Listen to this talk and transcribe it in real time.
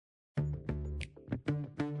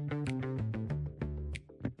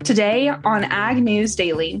Today on Ag News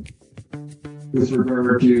Daily. With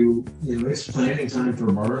regard to, it's planting time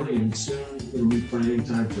for barley, and soon it'll be planting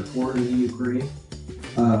time for corn in Ukraine.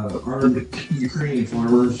 Are the Ukrainian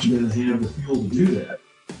farmers going to have the fuel to do that?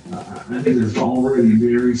 I think there's already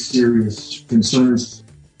very serious concerns.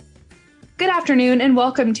 Good afternoon and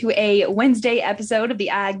welcome to a Wednesday episode of the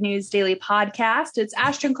Ag News Daily podcast. It's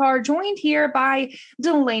Ashton Carr, joined here by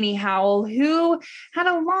Delaney Howell, who had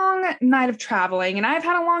a long night of traveling, and I've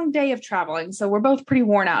had a long day of traveling, so we're both pretty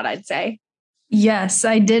worn out, I'd say. Yes,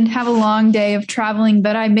 I did have a long day of traveling,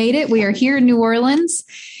 but I made it. We are here in New Orleans,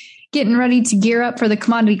 getting ready to gear up for the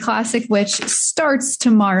Commodity Classic, which starts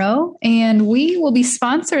tomorrow. And we will be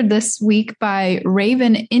sponsored this week by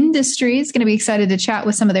Raven Industries. Going to be excited to chat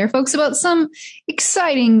with some of their folks about some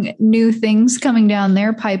exciting new things coming down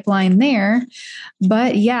their pipeline there.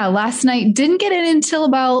 But yeah, last night didn't get in until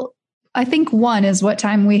about, I think 1 is what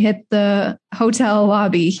time we hit the hotel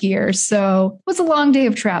lobby here. So it was a long day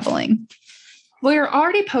of traveling. Well, you're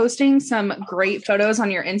already posting some great photos on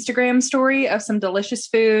your Instagram story of some delicious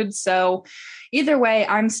food. So either way,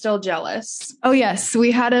 I'm still jealous. Oh, yes. We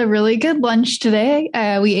had a really good lunch today.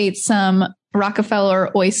 We ate some Rockefeller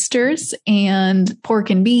oysters and pork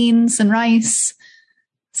and beans and rice,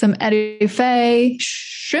 some etouffee,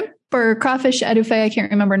 shrimp or crawfish etouffee. I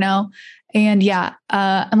can't remember now. And yeah,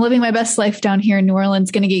 I'm living my best life down here in New Orleans,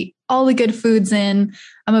 going to get all the good foods in.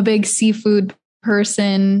 I'm a big seafood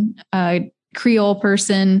person, Creole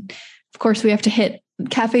person. Of course, we have to hit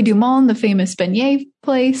Café du Monde, the famous beignet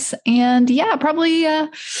place. And yeah, probably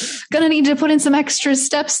going to need to put in some extra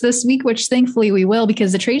steps this week, which thankfully we will,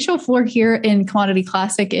 because the trade show floor here in Commodity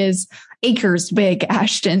Classic is acres big,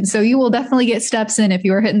 Ashton. So you will definitely get steps in if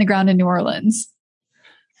you are hitting the ground in New Orleans.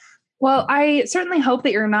 Well, I certainly hope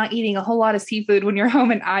that you're not eating a whole lot of seafood when you're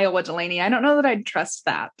home in Iowa, Delaney. I don't know that I'd trust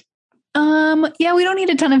that. Yeah, we don't eat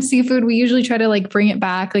a ton of seafood. We usually try to bring it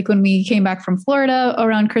back. Like when we came back from Florida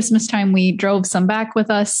around Christmas time, we drove some back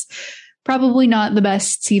with us. Probably not the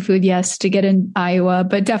best seafood, yes, to get in Iowa,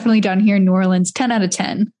 but definitely down here in New Orleans, 10 out of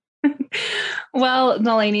 10. Well,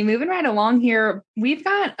 Delaney, moving right along here, we've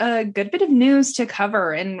got a good bit of news to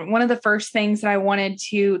cover. And one of the first things that I wanted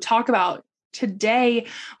to talk about today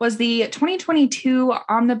was the 2022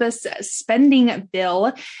 Omnibus Spending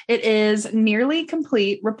Bill. It is nearly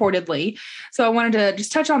complete, reportedly. So I wanted to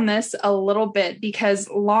just touch on this a little bit because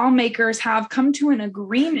lawmakers have come to an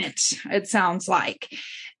agreement, it sounds like.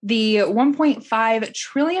 The $1.5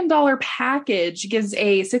 trillion package gives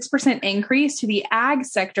a 6% increase to the ag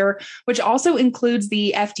sector, which also includes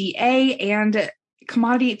the FDA and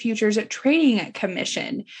Commodity Futures Trading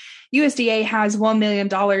Commission. USDA has $1 million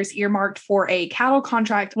earmarked for a cattle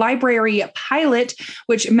contract library pilot,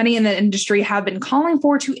 which many in the industry have been calling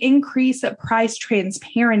for to increase price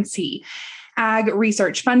transparency. Ag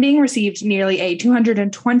research funding received nearly a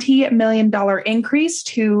 $220 million increase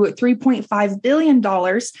to $3.5 billion.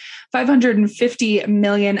 $550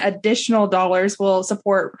 million additional dollars will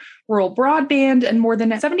support rural broadband, and more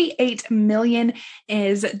than $78 million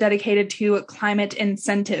is dedicated to climate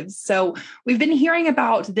incentives. So we've been hearing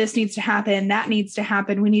about this needs to happen, that needs to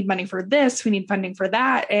happen. We need money for this, we need funding for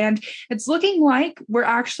that. And it's looking like we're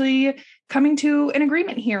actually coming to an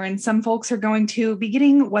agreement here, and some folks are going to be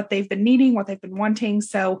getting what they've been needing, what they've been wanting.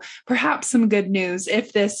 So perhaps some good news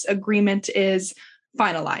if this agreement is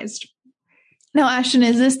finalized. Now, Ashton,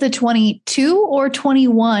 is this the 22 or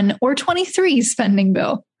 21 or 23 spending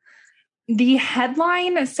bill? The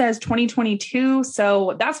headline says 2022,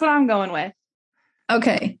 so that's what I'm going with.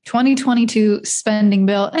 Okay, 2022 spending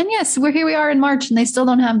bill. And yes, here we are in March, and they still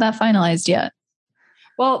don't have that finalized yet.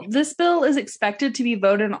 Well, this bill is expected to be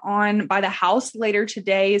voted on by the House later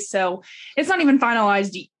today, so it's not even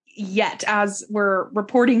finalized yet as we're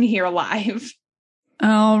reporting here live.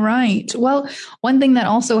 All right. Well, one thing that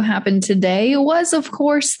also happened today was, of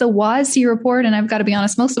course, the WASDE report. And I've got to be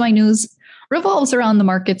honest, most of my news revolves around the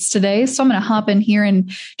markets today. So I'm going to hop in here and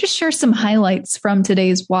just share some highlights from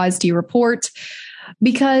today's WASDE report,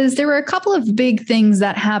 because there were a couple of big things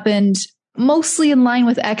that happened mostly in line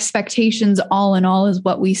with expectations. All in all is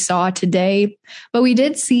what we saw today. But we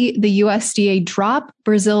did see the USDA drop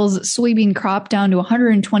Brazil's soybean crop down to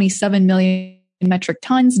 127 million metric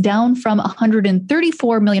tons, down from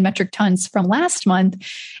 134 million metric tons from last month.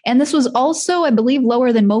 And this was also, I believe,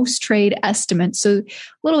 lower than most trade estimates. So a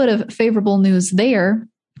little bit of favorable news there.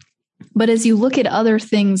 But as you look at other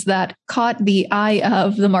things that caught the eye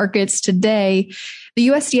of the markets today, the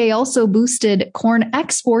USDA also boosted corn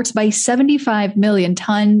exports by 75 million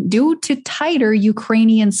ton due to tighter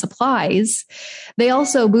Ukrainian supplies. They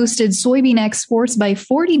also boosted soybean exports by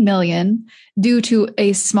 40 million due to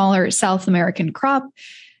a smaller South American crop.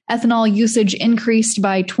 Ethanol usage increased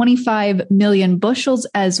by 25 million bushels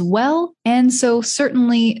as well. And so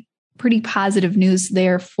certainly pretty positive news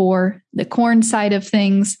there for the corn side of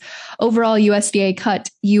things. Overall, USDA cut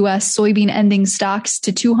U.S. soybean ending stocks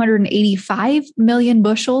to 285 million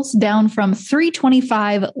bushels, down from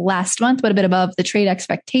 325 last month, but a bit above the trade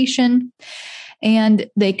expectation. And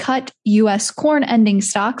they cut U.S. corn ending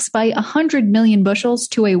stocks by 100 million bushels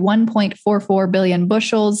to a 1.44 billion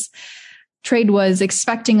bushels. Trade was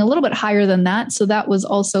expecting a little bit higher than that. So that was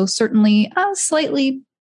also certainly slightly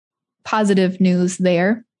positive news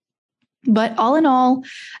there. But all in all,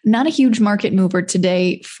 not a huge market mover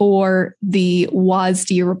today for the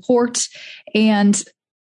WASDE report. And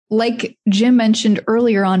like Jim mentioned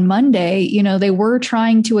earlier on Monday, they were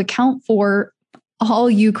trying to account for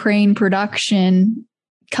all Ukraine production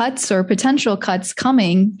cuts or potential cuts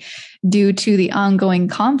coming due to the ongoing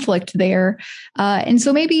conflict there. And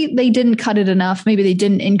so maybe they didn't cut it enough. Maybe they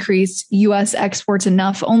didn't increase U.S. exports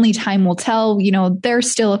enough. Only time will tell. They're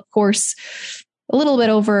still, of course, a little bit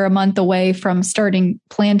over a month away from starting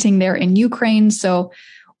planting there in Ukraine. So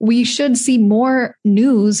we should see more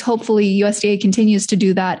news. Hopefully USDA continues to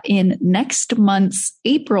do that in next month's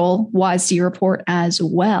April WASDE report as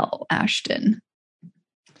well, Ashton.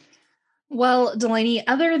 Well, Delaney,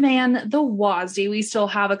 other than the WASDE, we still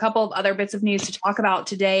have a couple of other bits of news to talk about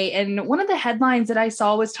today. And one of the headlines that I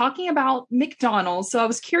saw was talking about McDonald's. So I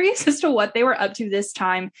was curious as to what they were up to this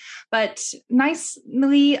time. But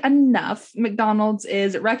nicely enough, McDonald's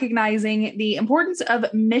is recognizing the importance of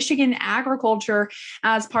Michigan agriculture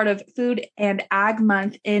as part of Food and Ag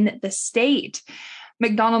Month in the state.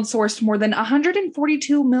 McDonald's sourced more than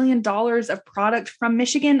 $142 million of product from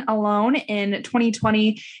Michigan alone in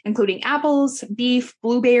 2020, including apples, beef,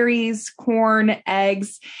 blueberries, corn,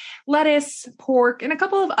 eggs, lettuce, pork, and a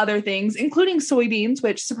couple of other things, including soybeans,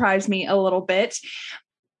 which surprised me a little bit.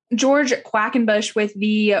 George Quackenbush with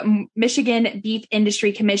the Michigan Beef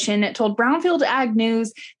Industry Commission told Brownfield Ag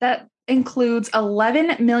News that includes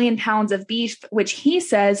 11 million pounds of beef, which he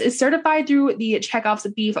says is certified through the Chekhov's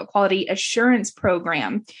Beef Quality Assurance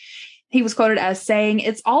Program. He was quoted as saying,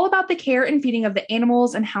 "It's all about the care and feeding of the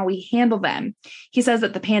animals and how we handle them." He says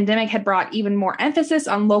that the pandemic had brought even more emphasis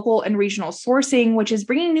on local and regional sourcing, which is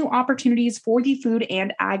bringing new opportunities for the food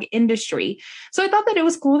and ag industry. So I thought that it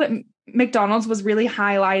was cool that McDonald's was really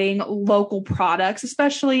highlighting local products,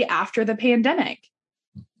 especially after the pandemic.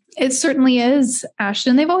 It certainly is,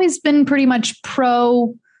 Ashton. They've always been pretty much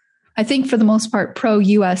I think for the most part,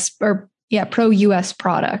 pro-US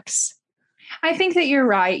products. I think that you're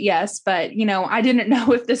right, yes. But, I didn't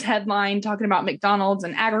know if this headline talking about McDonald's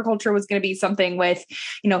and agriculture was going to be something with,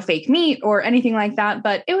 fake meat or anything like that.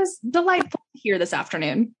 But it was delightful to hear this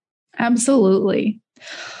afternoon. Absolutely.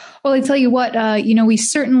 Well, I tell you what, we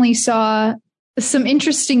certainly saw some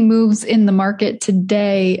interesting moves in the market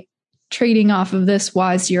today. Trading off of this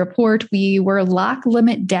WASDE report, we were lock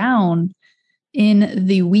limit down in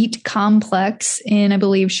the wheat complex in, I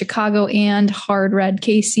believe, Chicago and hard red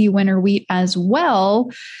KC winter wheat as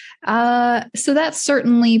well. So that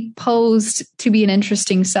certainly posed to be an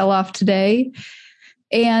interesting sell-off today.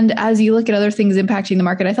 And as you look at other things impacting the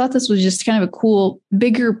market, I thought this was just kind of a cool,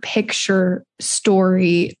 bigger picture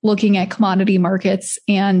story looking at commodity markets.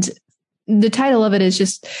 And the title of it is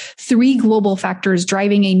just 3 global factors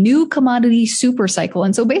driving a new commodity super cycle.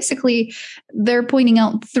 And so basically they're pointing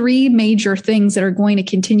out 3 major things that are going to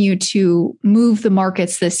continue to move the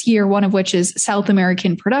markets this year. One of which is South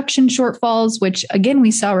American production shortfalls, which again,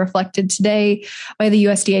 we saw reflected today by the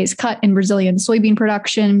USDA's cut in Brazilian soybean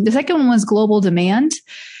production. The second one was global demand.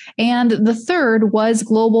 And the third was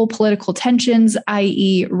global political tensions,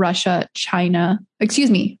 i.e. Russia-Ukraine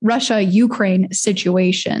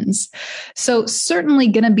situations. So certainly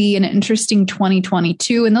going to be an interesting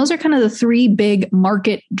 2022. And those are kind of the 3 big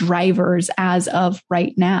market drivers as of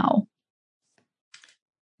right now.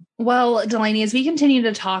 Well, Delaney, as we continue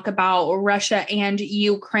to talk about Russia and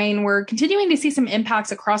Ukraine, we're continuing to see some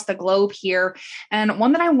impacts across the globe here. And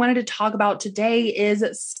one that I wanted to talk about today is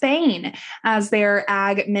Spain, as their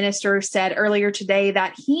ag minister said earlier today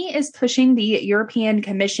that he is pushing the European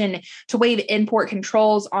Commission to waive import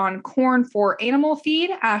controls on corn for animal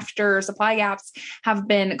feed after supply gaps have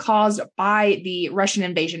been caused by the Russian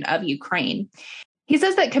invasion of Ukraine. He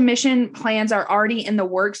says that Commission plans are already in the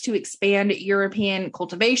works to expand European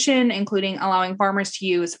cultivation, including allowing farmers to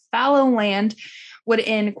use fallow land, would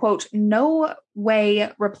in, quote, no way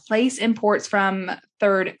replace imports from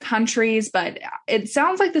third countries. But it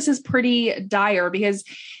sounds like this is pretty dire because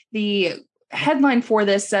the headline for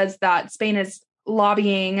this says that Spain is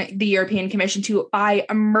lobbying the European Commission to buy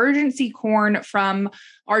emergency corn from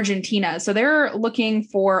Argentina. So they're looking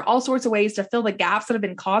for all sorts of ways to fill the gaps that have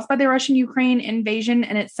been caused by the Russian-Ukraine invasion.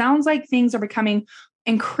 And it sounds like things are becoming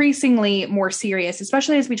increasingly more serious,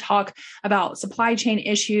 especially as we talk about supply chain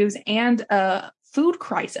issues and a food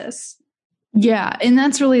crisis. Yeah. And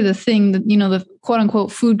that's really the thing that, the quote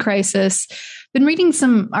unquote food crisis. Been reading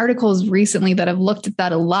some articles recently that have looked at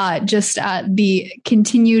that a lot, just at the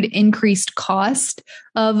continued increased cost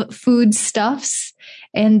of foodstuffs.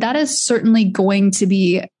 And that is certainly going to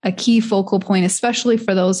be a key focal point, especially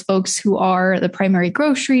for those folks who are the primary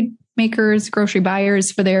grocery makers, grocery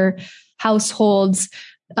buyers for their households.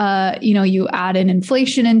 You add in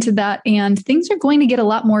inflation into that, and things are going to get a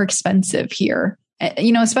lot more expensive here.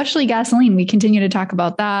 Especially gasoline. We continue to talk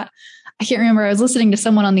about that. I can't remember. I was listening to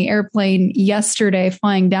someone on the airplane yesterday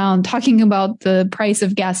flying down talking about the price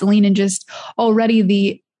of gasoline and just already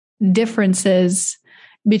the differences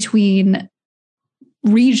between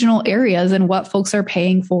regional areas and what folks are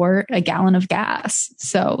paying for a gallon of gas.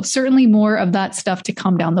 So certainly more of that stuff to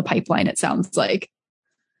come down the pipeline, it sounds like.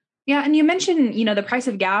 Yeah. And you mentioned, the price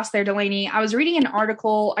of gas there, Delaney. I was reading an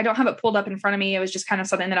article. I don't have it pulled up in front of me. It was just kind of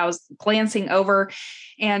something that I was glancing over.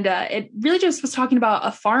 And it really just was talking about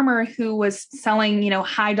a farmer who was selling,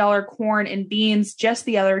 high dollar corn and beans just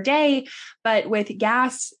the other day. But with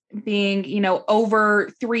gas being,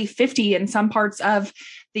 over $3.50 in some parts of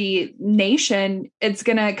the nation, it's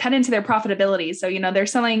going to cut into their profitability. So, they're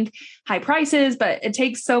selling high prices, but it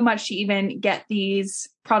takes so much to even get these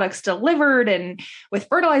products delivered. And with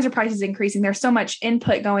fertilizer prices increasing, there's so much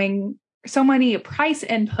input going, so many price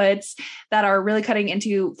inputs that are really cutting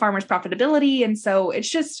into farmers' profitability. And so it's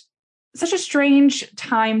just such a strange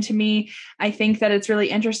time to me. I think that it's really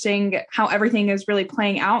interesting how everything is really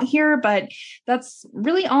playing out here, but that's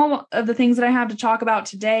really all of the things that I have to talk about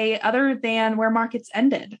today, other than where markets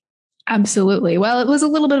ended. Absolutely. Well, it was a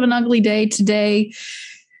little bit of an ugly day today.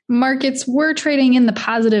 Markets were trading in the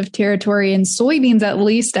positive territory, and soybeans at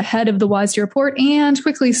least ahead of the WASDE report, and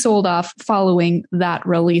quickly sold off following that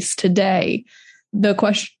release today. The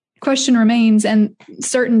question remains, and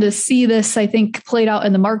starting to see this, I think, played out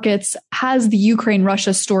in the markets. Has the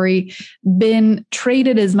Ukraine-Russia story been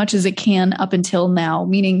traded as much as it can up until now?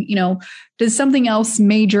 Meaning, does something else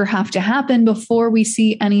major have to happen before we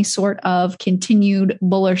see any sort of continued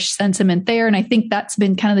bullish sentiment there? And I think that's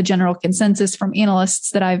been kind of the general consensus from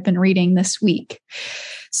analysts that I've been reading this week.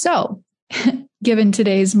 So, given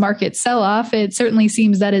today's market sell-off, it certainly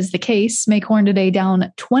seems that is the case. May corn today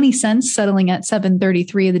down 20 cents, settling at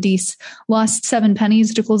 7.33. The Dees lost 7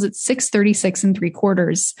 pennies to close at 6.36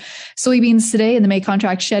 3/4. Soybeans today in the May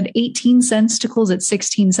contract shed 18 cents to close at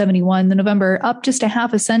 16.71. The November up just a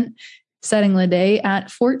half a cent, setting the day at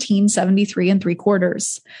 14.73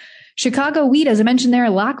 3/4. Chicago wheat, as I mentioned there,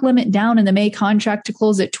 lock limit down in the May contract to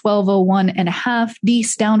close at 12.01.5.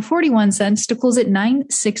 Dees down 41 cents to close at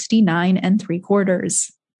 9.69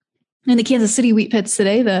 3/4. In the Kansas City wheat pits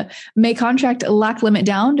today, the May contract lock limit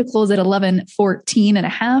down to close at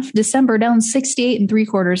 11.14.5. December down 68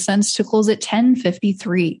 3/4 cents to close at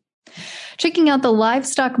 10.53. Checking out the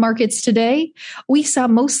livestock markets today, we saw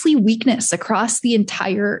mostly weakness across the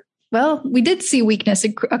entire we did see weakness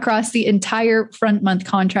across the entire front month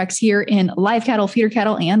contracts here in live cattle, feeder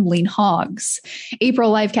cattle, and lean hogs. April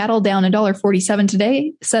live cattle down $1.47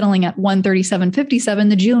 today, settling at $137.57.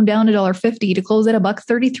 The June down $1.50 to close at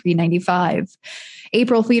 $133.95.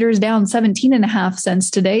 April feeders down 17.5 cents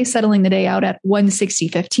today, settling the day out at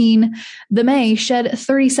 $160.15. The May shed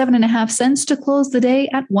 37.5 cents to close the day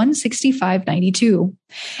at $165.92.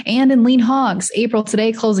 And in lean hogs, April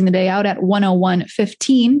today closing the day out at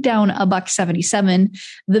 $101.15, down $1.77.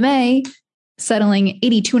 The May settling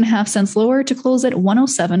 82.5 cents lower to close at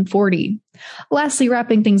 $107.40. Lastly,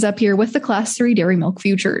 wrapping things up here with the Class 3 dairy milk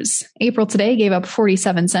futures. April today gave up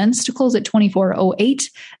 47 cents to close at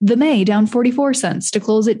 24.08. The May down 44 cents to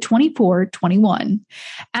close at 24.21.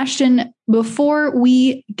 Ashton, before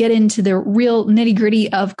we get into the real nitty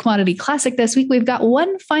gritty of Commodity Classic this week, we've got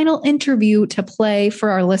one final interview to play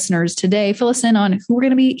for our listeners today. Fill us in on who we're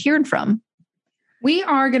going to be hearing from. We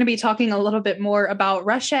are going to be talking a little bit more about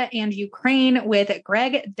Russia and Ukraine with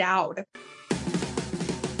Greg Dowd.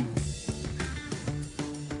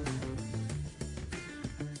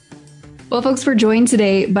 Well, folks, we're joined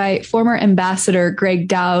today by former Ambassador Greg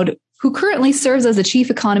Dowd, who currently serves as the chief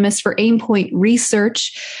economist for Aimpoint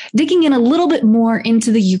Research, digging in a little bit more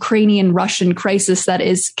into the Ukrainian-Russian crisis that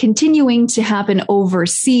is continuing to happen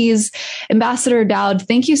overseas. Ambassador Dowd,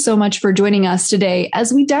 thank you so much for joining us today.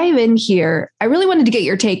 As we dive in here, I really wanted to get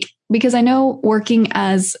your take, because I know working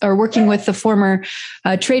with the former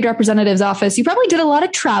trade representative's office, you probably did a lot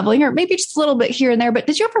of traveling, or maybe just a little bit here and there, but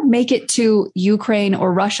did you ever make it to Ukraine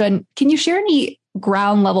or Russia? And can you share any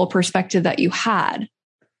ground level perspective that you had?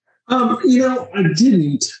 I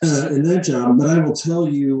didn't in that job, but I will tell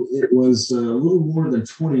you it was a little more than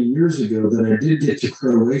 20 years ago that I did get to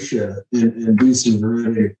Croatia and do some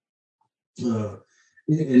writing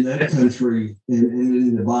in that country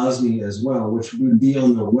and in Bosnia as well, which would be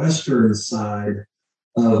on the western side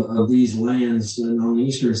of these lands, and on the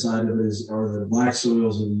eastern side of it are the black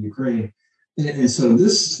soils of the Ukraine. And so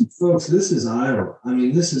this is Iowa. I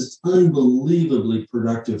mean, this is unbelievably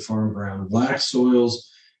productive farm ground, black soils.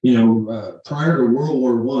 Prior to World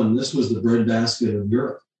War I, this was the breadbasket of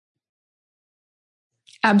Europe.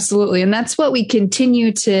 Absolutely. And that's what we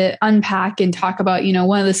continue to unpack and talk about.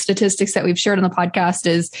 One of the statistics that we've shared on the podcast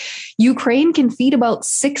is Ukraine can feed about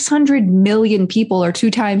 600 million people, or 2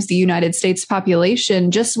 times the United States population,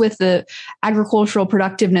 just with the agricultural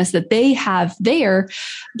productiveness that they have there.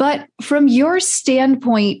 But from your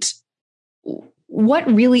standpoint,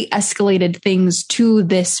 what really escalated things to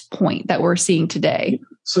this point that we're seeing today?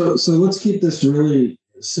 So let's keep this really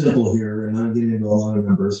simple here and not get into a lot of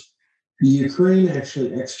numbers. The Ukraine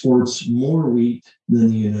actually exports more wheat than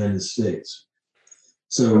the United States.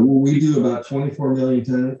 So we do about 24 million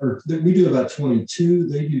tons, or we do about 22,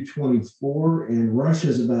 they do 24, and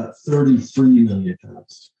Russia's about 33 million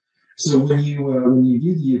tons. So when you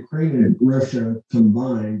do the Ukraine and Russia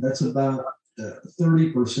combined, that's about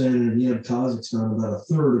 30%, and you have Kazakhstan, about a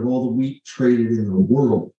third of all the wheat traded in the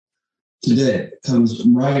world today comes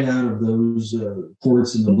right out of those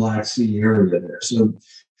ports in the Black Sea area there. So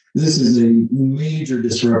this is a major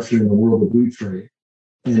disruption in the world of wheat trade.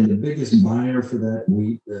 And the biggest buyer for that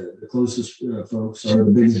wheat, the closest folks are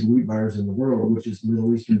the biggest wheat buyers in the world, which is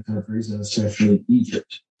Middle Eastern countries, and especially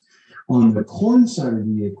Egypt. On the corn side of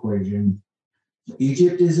the equation,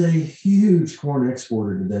 Egypt is a huge corn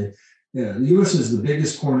exporter today. Yeah, the U.S. is the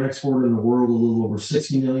biggest corn exporter in the world, a little over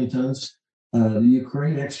 60 million tons. The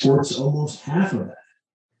Ukraine exports almost half of that.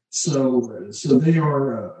 So they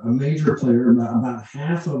are a major player. About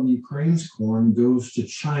half of Ukraine's corn goes to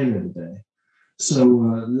China today.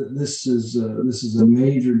 So this is a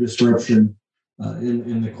major disruption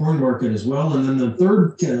in the corn market as well. And then the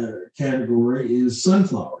third category is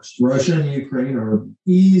sunflowers. Russia and Ukraine are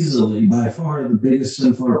easily, by far, the biggest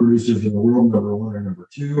sunflower producers in the world, number 1 or number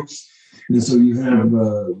 2. And so you have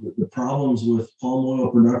the problems with palm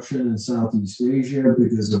oil production in Southeast Asia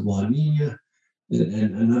because of La Nina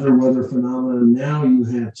and another weather phenomenon. Now you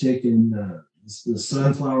have taken the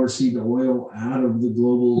sunflower seed oil out of the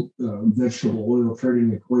global vegetable oil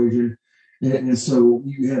trading equation. And so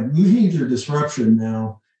you have major disruption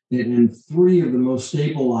now in 3 of the most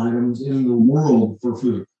staple items in the world for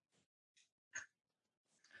food.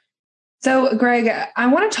 So, Greg, I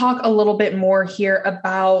want to talk a little bit more here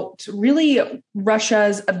about really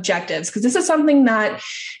Russia's objectives, because this is something that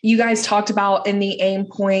you guys talked about in the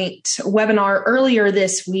Aimpoint webinar earlier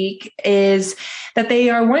this week, is that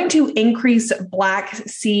they are wanting to increase Black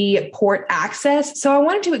Sea port access. So I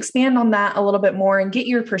wanted to expand on that a little bit more and get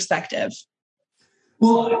your perspective.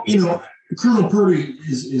 Well, Colonel Purdy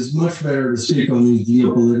is much better to speak on these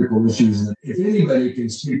geopolitical issues. If anybody can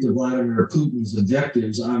speak to Vladimir Putin's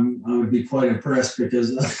objectives, I would be quite impressed,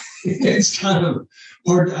 because it's kind of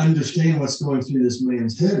hard to understand what's going through this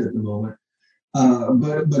man's head at the moment.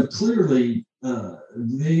 But clearly,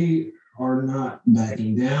 they are not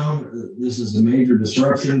backing down. This is a major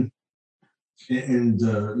disruption, and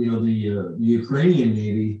the Ukrainian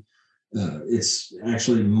Navy, it's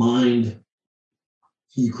actually mined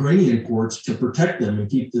Ukrainian ports to protect them and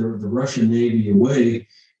keep the Russian Navy away.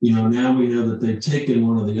 Now we know that they've taken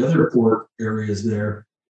one of the other port areas there.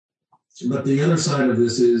 But the other side of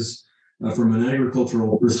this is, from an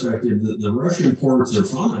agricultural perspective, the Russian ports are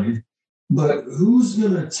fine, but who's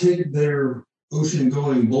going to take their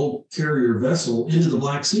ocean-going bulk carrier vessel into the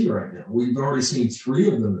Black Sea right now? We've already seen 3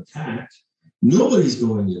 of them attacked. Nobody's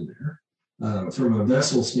going in there. From a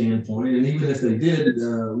vessel standpoint, and even if they did,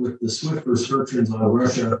 with the SWIFT restrictions on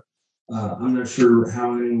Russia, I'm not sure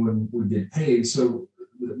how anyone would get paid. So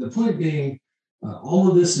the point being, all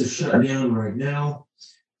of this is shut down right now,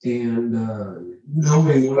 and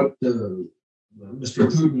knowing what Mr.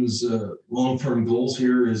 Putin's long-term goals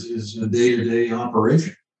here is a day-to-day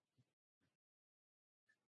operation.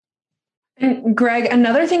 And Greg,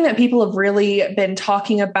 another thing that people have really been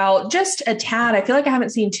talking about just a tad, I feel like I haven't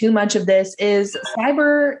seen too much of this, is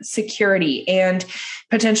cyber security and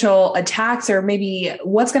potential attacks, or maybe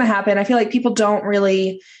what's going to happen. I feel like people don't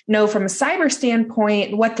really know from a cyber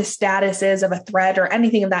standpoint what the status is of a threat or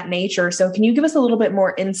anything of that nature. So can you give us a little bit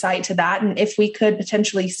more insight to that, and if we could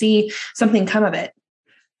potentially see something come of it?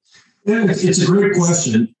 Yeah, it's a great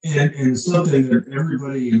question, and something that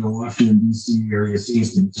everybody in the Washington, D.C. area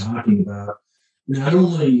seems to be talking about. Not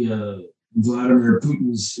only Vladimir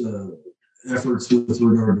Putin's efforts with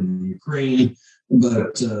regard to Ukraine,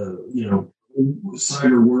 but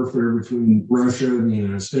cyber warfare between Russia and the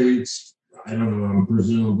United States. I don't know,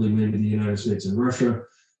 presumably maybe the United States and Russia.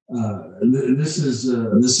 This is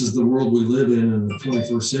the world we live in the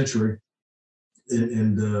 21st century,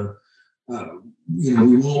 and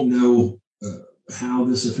we won't know how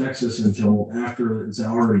this affects us until after it's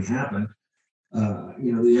already happened.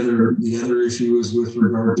 The other issue is with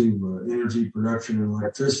regard to energy production and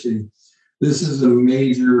electricity. This is a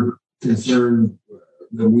major concern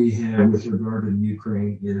that we have with regard to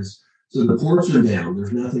Ukraine. Is so the ports are down.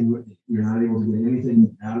 There's nothing. You're not able to get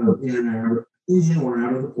anything in or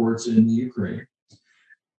out of the ports in the Ukraine.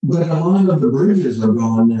 But a lot of the bridges are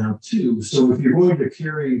gone now too. So if you're going to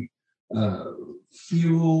carry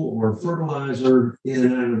fuel or fertilizer in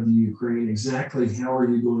and out of the Ukraine, exactly how are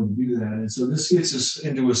you going to do that? And so this gets us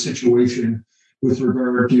into a situation with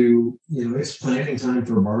regard to, it's planting time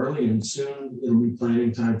for barley, and soon it'll be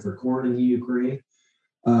planting time for corn in the Ukraine.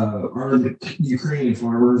 Are the Ukrainian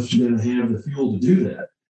farmers going to have the fuel to do that?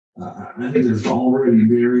 I think there's already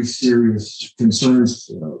very serious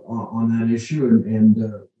concerns on that issue, and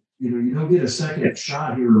you don't get a second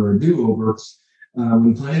shot here or a do-over.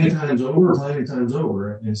 When planting time's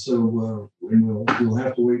over, and so we'll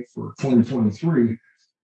have to wait for 2023.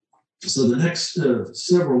 So the next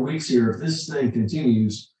several weeks here, if this thing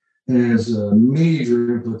continues, has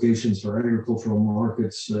major implications for agricultural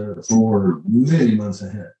markets for many months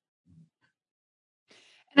ahead.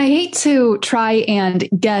 And I hate to try and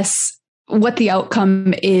guess what the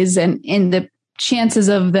outcome is and the chances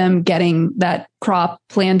of them getting that crop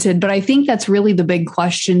planted. But I think that's really the big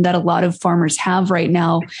question that a lot of farmers have right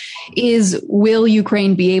now is, will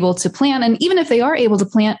Ukraine be able to plant? And even if they are able to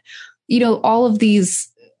plant, all of these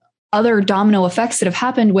other domino effects that have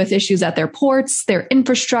happened with issues at their ports, their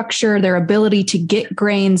infrastructure, their ability to get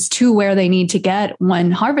grains to where they need to get when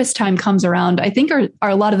harvest time comes around, I think are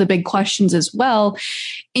a lot of the big questions as well.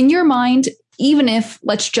 In your mind, even if,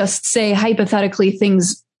 let's just say hypothetically,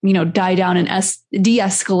 things die down and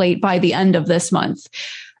de-escalate by the end of this month,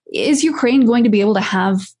 is Ukraine going to be able to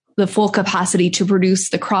have the full capacity to produce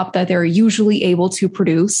the crop that they're usually able to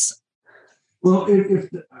produce? Well, if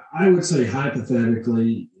I would say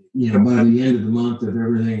hypothetically, by the end of the month, if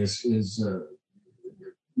everything is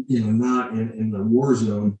not in the war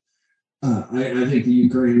zone, I think the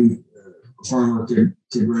Ukraine farmer could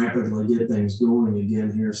rapidly get things going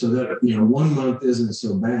again here. So that 1 month isn't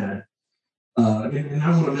so bad. And I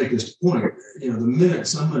want to make this point, the minute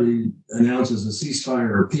somebody announces a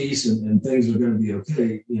ceasefire or peace and things are going to be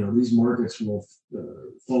okay, these markets will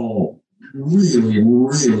fall really,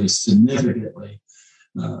 really significantly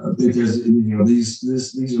because,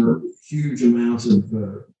 these are huge amounts of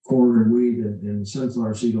corn and wheat and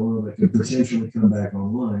sunflower seed oil that could potentially come back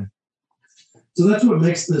online. So that's what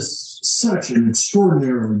makes this such an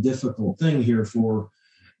extraordinarily difficult thing here for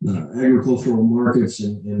agricultural markets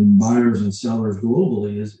and buyers and sellers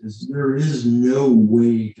globally is there is no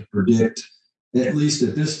way to predict, at least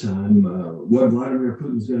at this time, what Vladimir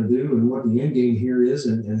Putin's going to do and what the end game here is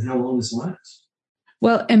and how long this lasts.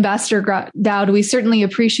 Well, Ambassador Dowd, we certainly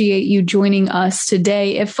appreciate you joining us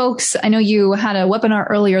today. If folks, I know you had a webinar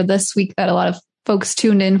earlier this week that a lot of folks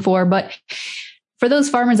tuned in for, but for those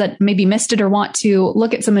farmers that maybe missed it or want to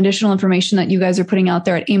look at some additional information that you guys are putting out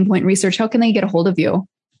there at Aimpoint Research, how can they get a hold of you?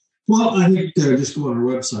 Well, I think just go on our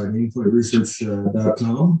website,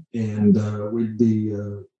 aimpointresearch.com, and we'd be,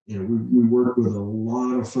 we work with a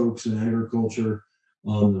lot of folks in agriculture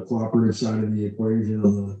on the cooperative side of the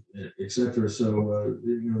equation, et cetera. So,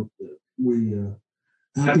 we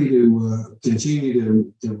happy to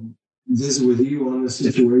continue to visit with you on this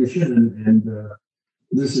situation, and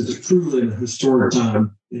this is truly a historic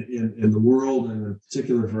time in the world, and in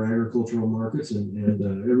particular for agricultural markets, and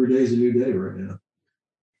every day is a new day right now.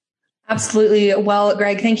 Absolutely. Well,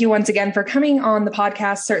 Greg, thank you once again for coming on the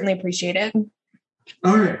podcast. Certainly appreciate it.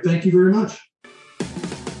 All right. Thank you very much.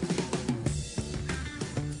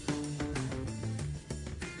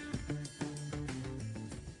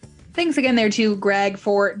 Thanks again there to Greg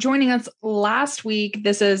for joining us last week.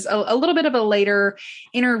 This is a little bit of a later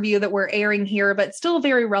interview that we're airing here, but still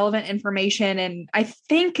very relevant information. And I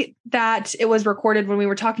think that it was recorded when we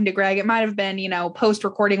were talking to Greg. It might have been,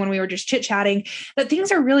 post-recording when we were just chit-chatting, that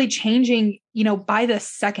things are really changing, by the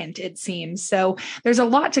second, it seems. So there's a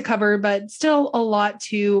lot to cover, but still a lot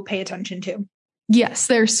to pay attention to. Yes,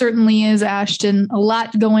 there certainly is, Ashton. A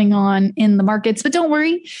lot going on in the markets, but don't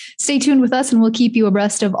worry. Stay tuned with us and we'll keep you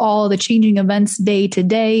abreast of all the changing events day to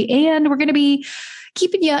day. And we're going to be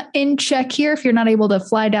keeping you in check here. If you're not able to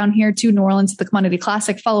fly down here to New Orleans at the Commodity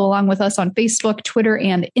Classic, follow along with us on Facebook, Twitter,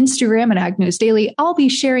 and Instagram at Ag News Daily. I'll be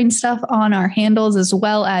sharing stuff on our handles as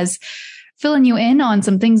well as filling you in on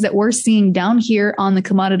some things that we're seeing down here on the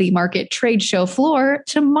commodity market trade show floor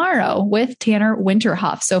tomorrow with Tanner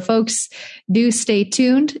Winterhoff. So folks, do stay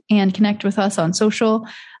tuned and connect with us on social.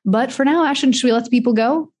 But for now, Ashton, should we let the people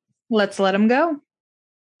go? Let's let them go.